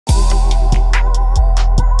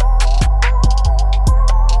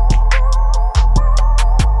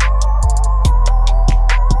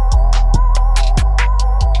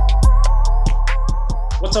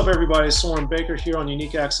What's up, everybody? It's Soren Baker here on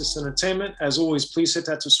Unique Access Entertainment. As always, please hit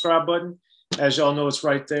that subscribe button. As y'all know, it's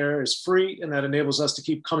right there. It's free, and that enables us to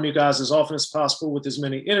keep coming to you guys as often as possible with as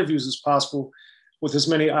many interviews as possible, with as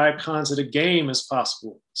many icons of the game as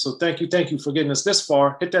possible. So thank you for getting us this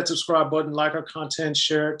far. Hit that subscribe button, like our content,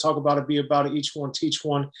 share it, talk about it, be about it, each one, teach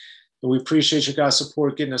one. And we appreciate your guys'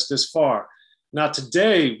 support getting us this far. Now,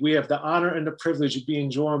 today, we have the honor and the privilege of being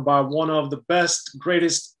joined by one of the best,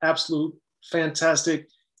 greatest, absolute, fantastic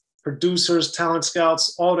producers, talent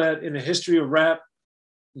scouts, all that in the history of rap.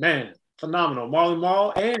 Man, phenomenal. Marley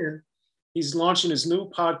Marl, and he's launching his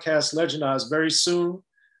new podcast, Legendize, very soon.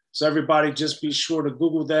 So everybody just be sure to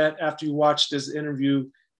Google that after you watch this interview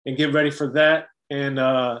and get ready for that. And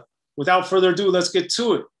without further ado, let's get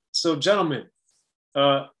to it. So, gentlemen,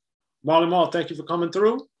 Marley Marl, thank you for coming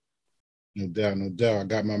through. No doubt, no doubt. I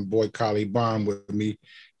got my boy Khalid Bond with me.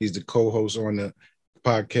 He's the co-host on the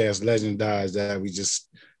podcast Legendize that we just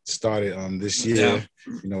started this year. Yeah.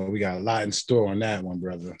 You know, we got a lot in store on that one,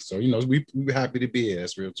 brother. So, you know, we're happy to be here.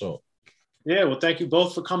 That's real talk. Yeah, well, thank you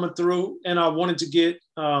both for coming through. And I wanted to get,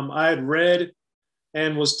 I had read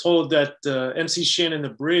and was told that MC Shan and the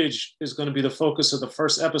Bridge is going to be the focus of the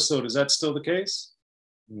first episode. Is that still the case?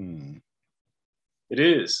 It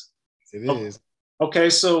is. It is. Okay,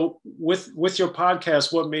 so with your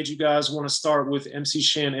podcast, what made you guys want to start with MC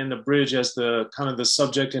Shan and the Bridge as the kind of the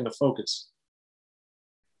subject and the focus?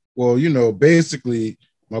 Well, you know, basically,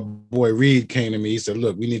 my boy Reed came to me. He said,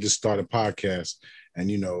 "Look, we need to start a podcast,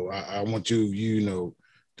 and you know, I want you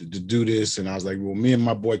to do this." And I was like, "Well, me and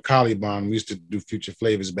my boy Caliban, we used to do Future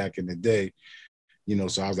Flavors back in the day, you know."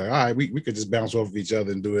 So I was like, "All right, we could just bounce off of each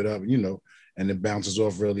other and do it up, you know," and it bounces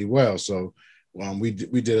off really well. So we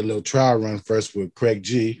did a little trial run first with Craig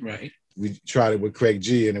G. Right. We tried it with Craig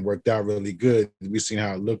G, and it worked out really good. We seen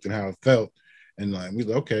how it looked and how it felt. And like, we was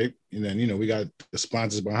like, okay. And then, you know, we got the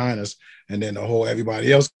sponsors behind us. And then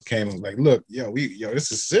everybody else came and was like, look,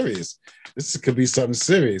 this is serious. This could be something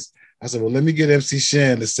serious. I said, well, let me get MC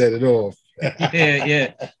Shan to set it off.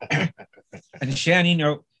 Yeah. And Shan, you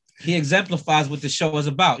know, he exemplifies what the show is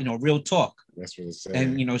about, you know, real talk. That's what it's saying.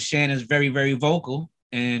 And, you know, Shan is very, very vocal.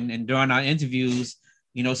 And during our interviews,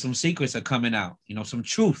 you know, some secrets are coming out, you know, some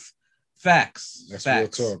truth, facts. That's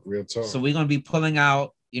facts. real talk. So we're going to be pulling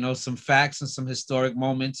out, you know, some facts and some historic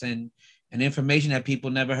moments and information that people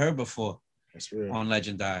never heard before. That's real. On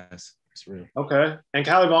Legendize. That's real. Okay. And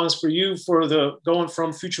Caliban, for you, for the going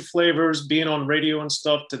from Future Flavors, being on radio and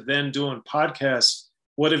stuff, to then doing podcasts,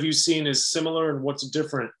 what have you seen is similar and what's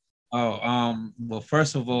different? Well,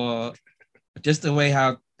 first of all, just the way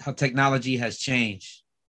how technology has changed,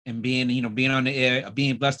 and being on the air,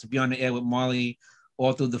 being blessed to be on the air with Marley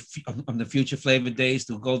all through the Future Flavor days,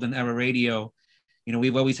 through Golden Era Radio. You know,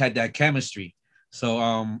 we've always had that chemistry.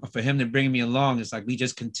 So for him to bring me along, it's like we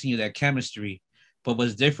just continue that chemistry. But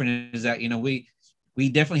what's different is that, you know, we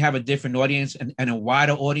definitely have a different audience and a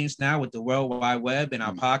wider audience now with the World Wide Web and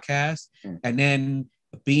our podcast. And then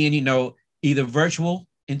being, you know, either virtual,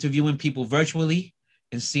 interviewing people virtually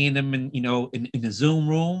and seeing them in the Zoom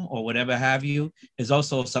room or whatever have you, is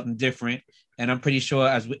also something different. And I'm pretty sure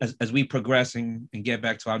as we progress and get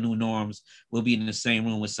back to our new norms, we'll be in the same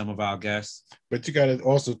room with some of our guests. But you got to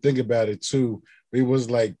also think about it too. We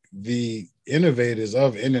was like the innovators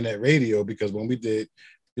of internet radio, because when we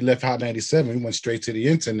left Hot 97, we went straight to the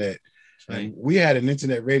internet. Right. And we had an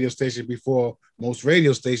internet radio station before most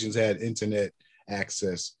radio stations had internet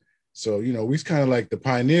access. So, you know, we was kind of like the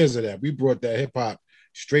pioneers of that. We brought that hip hop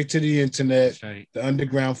straight to the internet. Right. The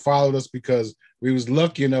underground followed us because we was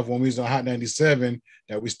lucky enough when we was on Hot 97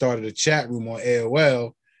 that we started a chat room on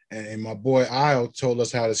AOL, and my boy Isle told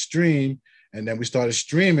us how to stream, and then we started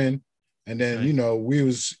streaming, and then, right, you know, we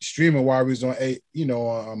was streaming while we was on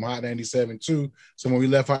Hot 97 too. So when we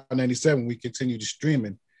left Hot 97, we continued to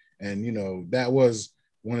streaming, and, you know, that was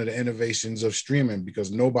one of the innovations of streaming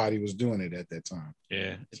because nobody was doing it at that time.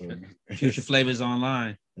 Yeah. So Future Flavors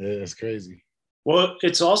online. Yeah, it's crazy. Well,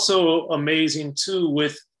 it's also amazing too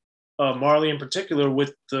with Marley in particular,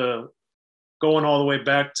 with the going all the way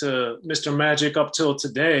back to Mr. Magic up till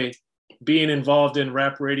today, being involved in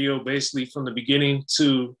rap radio basically from the beginning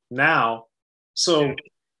to now. So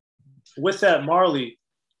with that, Marley.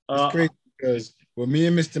 It's crazy because with me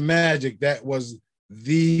and Mr. Magic, that was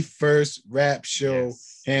the first rap show,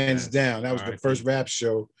 hands down. That was the first rap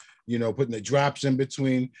show, you know, putting the drops in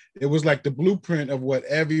between. It was like the blueprint of what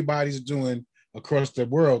everybody's doing across the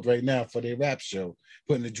world right now for their rap show,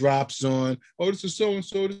 putting the drops on. Oh, this is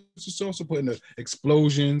so-and-so, this is so-and-so, putting the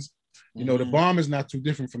explosions. You know, the bomb is not too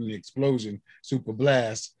different from the explosion, super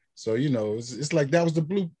blast. So, it's like that was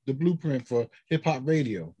the blueprint for hip hop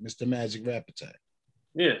radio, Mr. Magic Rap Attack.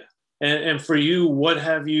 Yeah. And for you, what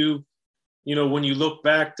have you, when you look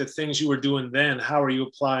back, the things you were doing then, how are you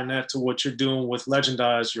applying that to what you're doing with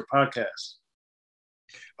Legendize, your podcast?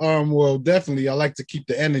 Well, definitely, I like to keep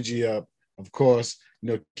the energy up, of course,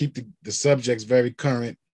 keep the subjects very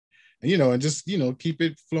current, and just, keep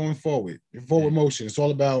it flowing forward. Forward motion. It's all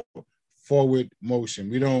about forward motion.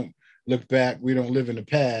 We don't look back. We don't live in the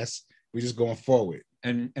past. We're just going forward.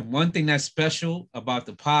 And one thing that's special about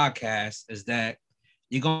the podcast is that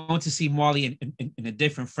you're going to see Marley in a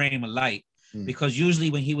different frame of light. Because usually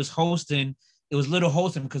when he was hosting, it was little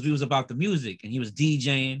hosting because we was about the music and he was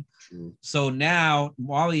DJing. True. So now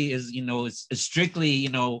Marley is, is strictly,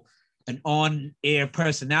 an on-air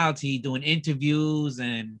personality doing interviews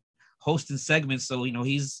and hosting segments. So,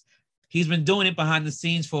 he's been doing it behind the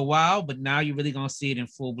scenes for a while, but now you're really gonna see it in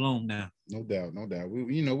full bloom now. No doubt.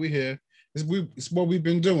 We here. It's what we've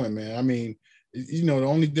been doing, man. I mean, the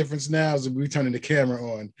only difference now is that we're turning the camera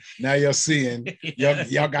on. Now you're seeing,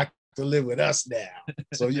 y'all got to live with us now.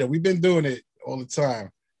 So we've been doing it all the time.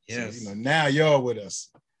 Yes. So, now y'all with us.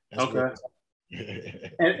 That's okay.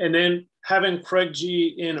 and then having Craig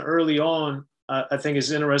G in early on, I think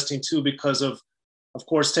is interesting too, because of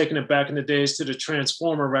course, taking it back in the days to the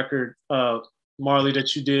Transformer record, Marley,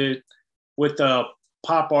 that you did with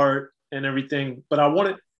pop art and everything. But I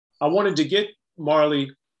wanted to get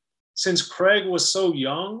Marley, since Craig was so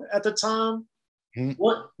young at the time.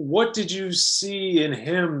 What did you see in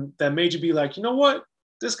him that made you be like, you know what,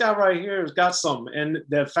 this guy right here has got something, and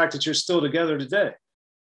the fact that you're still together today?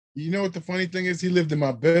 You know what the funny thing is? He lived in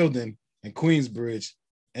my building in Queensbridge,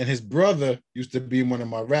 and his brother used to be in one of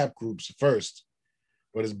my rap groups first,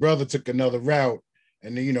 but his brother took another route.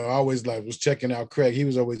 And then, I always was checking out Craig. He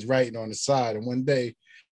was always writing on the side. And one day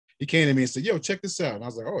he came to me and said, yo, check this out. And I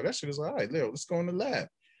was like, oh, that shit is all right. Leo, let's go in the lab.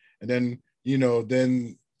 And then,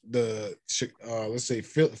 then the, let's say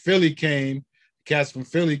Philly came, cats from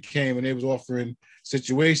Philly came, and they was offering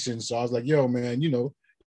situations. So I was like, yo, man, you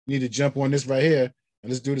need to jump on this right here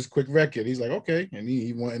and let's do this quick record. He's like, okay. And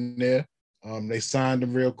he went in there. They signed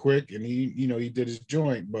him real quick, and he did his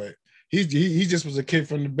joint, but he just was a kid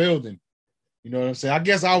from the building. You know what I'm saying? I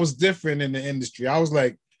guess I was different in the industry. I was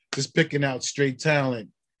like just picking out straight talent,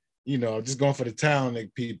 just going for the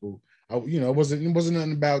talented people. It wasn't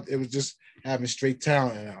nothing about it. Was just having straight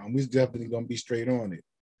talent, and we was definitely gonna be straight on it.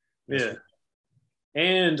 Yeah.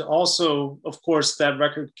 And also, of course, that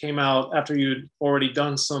record came out after you'd already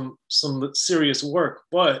done some serious work.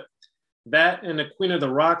 But that and the Queen of the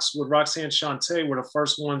Rocks with Roxanne Shante were the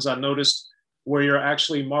first ones I noticed where you're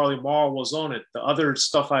actually Marley Marl was on it. The other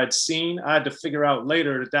stuff I had seen, I had to figure out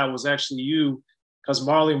later that was actually you, because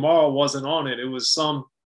Marley Marl wasn't on it. It was some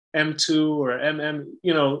M2 or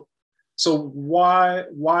MM, So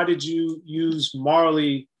why did you use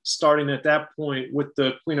Marley starting at that point with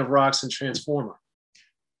the Queen of Rocks and Transformer?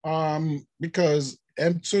 Because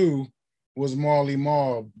M2 was Marley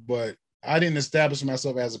Marl, but I didn't establish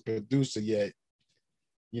myself as a producer yet.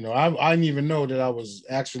 I didn't even know that I was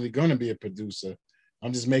actually going to be a producer.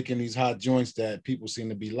 I'm just making these hot joints that people seem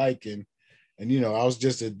to be liking. And, I was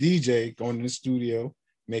just a DJ going to the studio,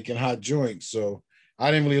 making hot joints. So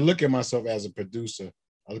I didn't really look at myself as a producer.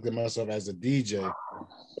 I looked at myself as a DJ. So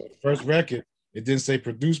the first record, it didn't say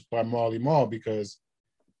produced by Marley Marl because,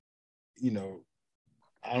 I don't,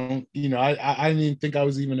 I didn't even think I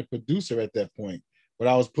was even a producer at that point, but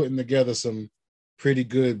I was putting together some pretty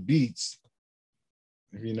good beats,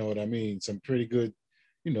 if you know what I mean, some pretty good,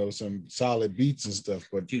 some solid beats and stuff.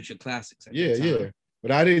 But future classics. Yeah.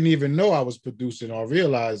 But I didn't even know I was producing or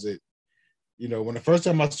realize it. When the first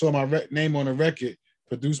time I saw my name on a record,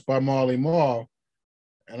 produced by Marley Marl,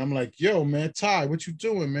 and I'm like, yo, man, Ty, what you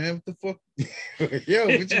doing, man? What the fuck? Yo,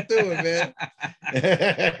 what you doing, man?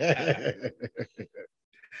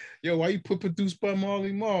 Yo, why you put produced by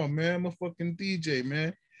Marley Marl, man? I'm a fucking DJ,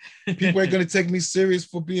 man. People ain't gonna take me serious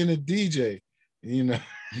for being a DJ,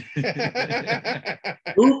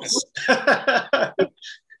 Oops.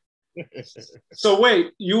 So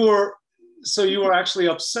wait, you were actually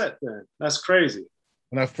upset then? That's crazy.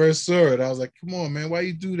 When I first saw it, I was like, come on, man, why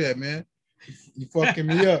you do that, man? You fucking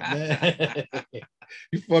me up, man.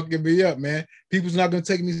 You fucking me up, man. People's not gonna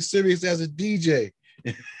take me serious as a DJ.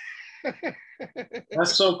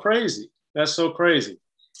 That's so crazy.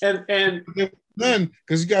 And none,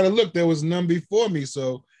 because you got to look. There was none before me,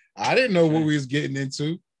 so I didn't know what we was getting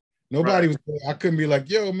into. Nobody was. I couldn't be like,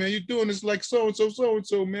 "Yo, man, you doing this like so and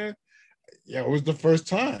so, man." Yeah, it was the first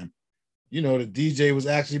time. The DJ was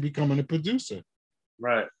actually becoming a producer.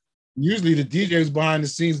 Right. Usually, the DJ was behind the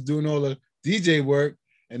scenes doing all the DJ work,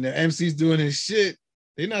 and the MC's doing his shit.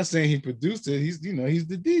 They're not saying he produced it. He's the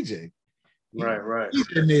DJ. Right.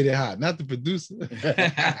 He made it hot, not the producer.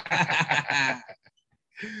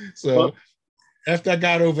 So Well, after I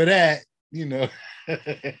got over that, you know,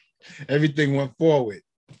 everything went forward.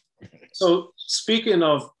 so speaking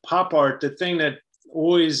of pop art, the thing that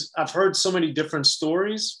always I've heard so many different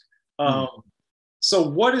stories. So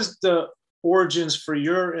what is the origins for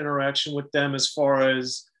your interaction with them as far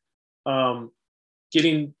as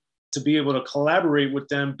getting to be able to collaborate with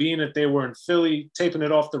them, being that they were in Philly, taping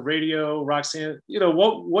it off the radio, Roxanne, you know,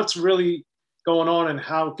 what's really going on and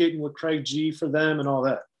how getting with Craig G for them and all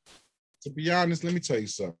that? To be honest, let me tell you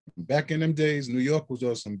something. Back in them days, New York was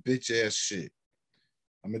on some bitch ass shit.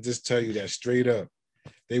 I'm gonna just tell you that straight up.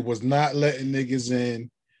 They was not letting niggas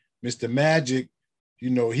in. Mr. Magic,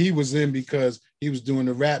 you know, he was in because he was doing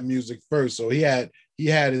the rap music first. So he had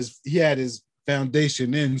his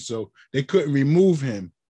foundation in, so they couldn't remove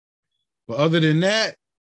him. But other than that,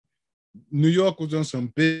 New York was on some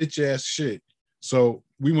bitch ass shit. So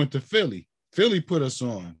we went to Philly. Philly put us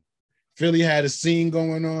on. Philly had a scene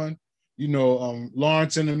going on. You know,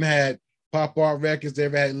 Lawrence and them had Pop Art Records. They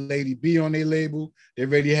had Lady B on their label. They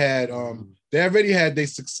already had their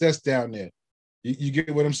success down there. You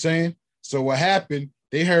get what I'm saying? So what happened?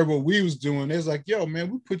 They heard what we was doing. They was like, "Yo,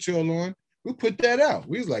 man, we put y'all on. We put that out."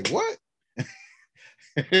 We was like, "What?"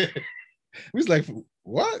 We was like,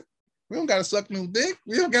 "What? We don't gotta suck no dick.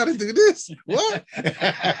 We don't gotta do this. What?"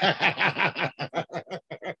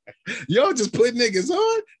 Yo, just put niggas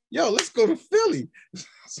on. Yo, let's go to Philly.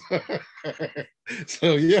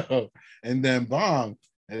 So yo, and then bomb.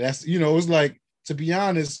 And that's, you know, it was like, to be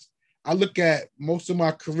honest, I look at most of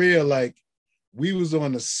my career like we was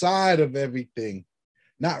on the side of everything,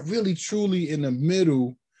 not really truly in the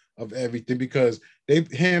middle of everything, because they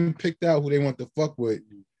picked out who they want to fuck with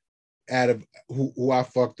out of who I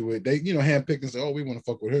fucked with. They, you know, handpicked and said, "Oh, we want to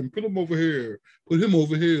fuck with him. Put him over here. Put him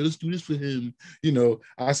over here. Let's do this for him." You know,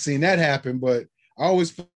 I seen that happen, but I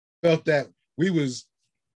always felt that we was,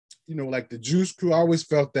 you know, like the Juice Crew. I always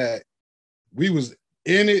felt that we was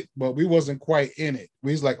in it, but we wasn't quite in it.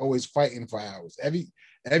 We was like always fighting for hours.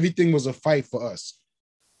 Everything was a fight for us.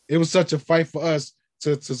 It was such a fight for us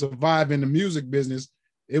to survive in the music business.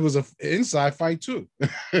 It was an inside fight too.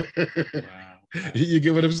 Wow. You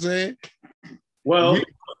get what I'm saying? Well,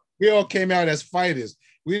 we all came out as fighters.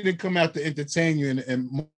 We didn't come out to entertain you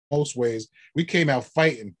in most ways. We came out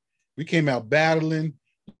fighting. We came out battling.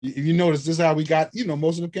 You notice this is how we got, you know,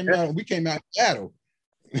 most of them came out, we came out battle.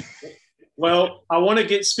 Well, I want to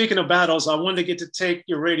get, speaking of battles, I wanted to get to take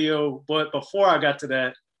your radio, but before I got to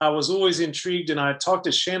that, I was always intrigued, and I talked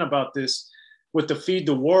to Shan about this with the Feed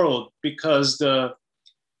the World, because the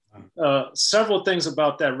several things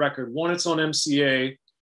about that record. One, it's on MCA.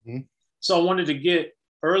 Mm-hmm. So I wanted to get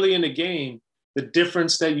early in the game, the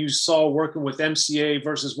difference that you saw working with MCA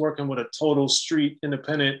versus working with a total street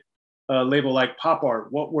independent label like Pop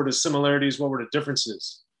Art. What were the similarities? What were the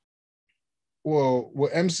differences? Well,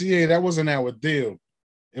 with MCA, that wasn't our deal.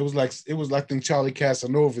 It was like I think Charlie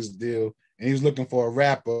Casanova's deal, and he was looking for a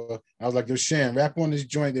rapper. I was like, "Yo, Shan, rap on this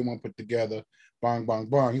joint they want to put together." Bong, bong,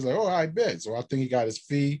 bong. He's like, "Oh, I bet." So I think he got his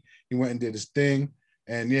fee. He went and did his thing.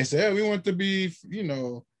 And they said, "Hey, we want to be, you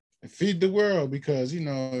know, feed the world because, you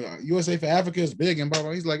know, USA for Africa is big," and blah,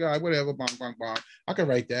 blah. He's like, "All right, whatever, bong, bong, bong. I can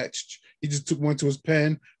write that." He just went to his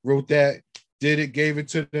pen, wrote that, did it, gave it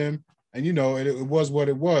to them. And, you know, it was what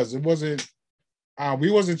it was. It wasn't,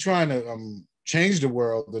 we wasn't trying to change the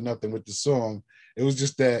world or nothing with the song. It was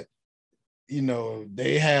just that, you know,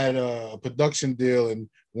 they had a production deal and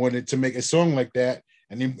wanted to make a song like that.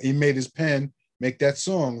 And he made his pen make that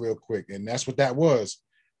song real quick. And that's what that was.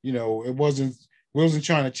 You know, we wasn't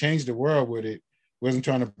trying to change the world with it. We wasn't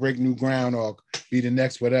trying to break new ground or be the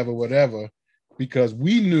next whatever, because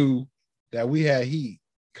we knew that we had heat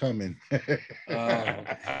coming.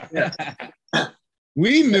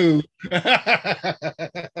 We knew.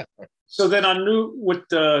 So then I knew with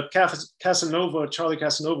Casanova, Charlie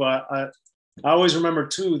Casanova, I always remember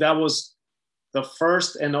too, that was the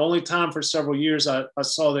first and the only time for several years I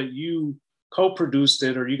saw that you co-produced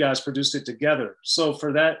it, or you guys produced it together. So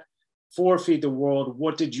for Feed the World,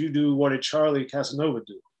 what did you do? What did Charlie Casanova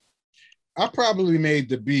do? I probably made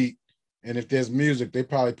the beat, and if there's music, they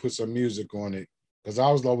probably put some music on it, because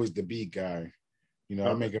I was always the beat guy. You know,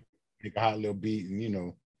 okay. I make a hot little beat, and, you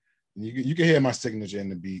know, you can hear my signature in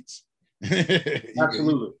the beats.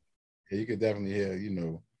 Absolutely. You could definitely hear, you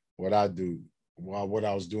know, what I do, what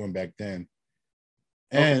I was doing back then.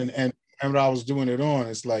 And what I was doing it on,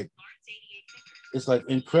 it's like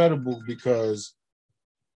incredible because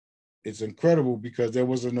there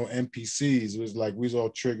wasn't no NPCs. It was like we was all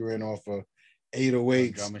triggering off of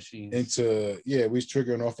 808s drum machines. into, we was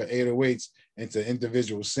triggering off of 808s into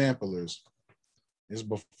individual samplers. It's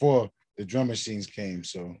before the drum machines came,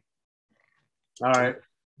 so. All right.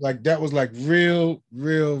 Like that was like real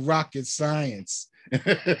rocket science.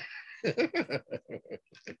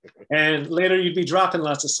 And later you'd be dropping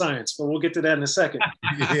lots of science, but we'll get to that in a second.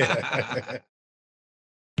 Yeah.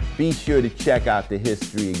 Be sure to check out the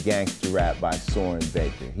History of Gangster Rap by Soren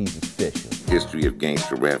Baker. He's official. History of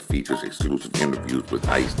Gangster Rap features exclusive interviews with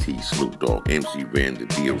Ice-T, Snoop Dogg, MC Ren, the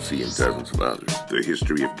D.O.C, and dozens of others. The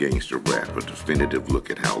History of Gangster Rap, a definitive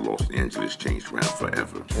look at how Los Angeles changed rap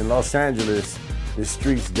forever. In Los Angeles, the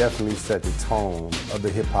streets definitely set the tone of the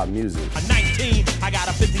hip-hop music. At 19, I got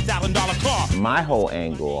a $50,000 car. My whole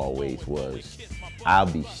angle always was, I'll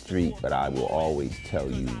be street, but I will always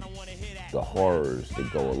tell you the horrors that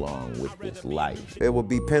go along with this life. There will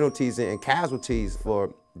be penalties and casualties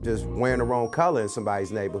for just wearing the wrong color in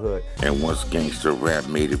somebody's neighborhood. And once gangster rap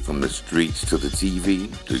made it from the streets to the TV,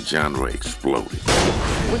 the genre exploded.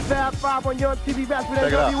 With Fab 5 on Yo MTV Best with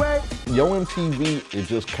NWA. Yo MTV, it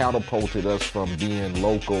just catapulted us from being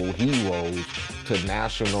local heroes to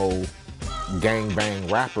national gangbang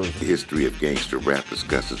rappers. The History of Gangster Rap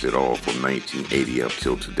discusses it all from 1980 up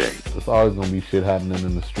till today. It's always gonna be shit happening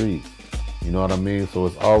in the streets. You know what I mean? So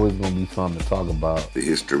it's always gonna be something to talk about. The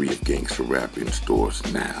History of Gangster Rap in stores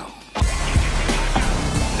now.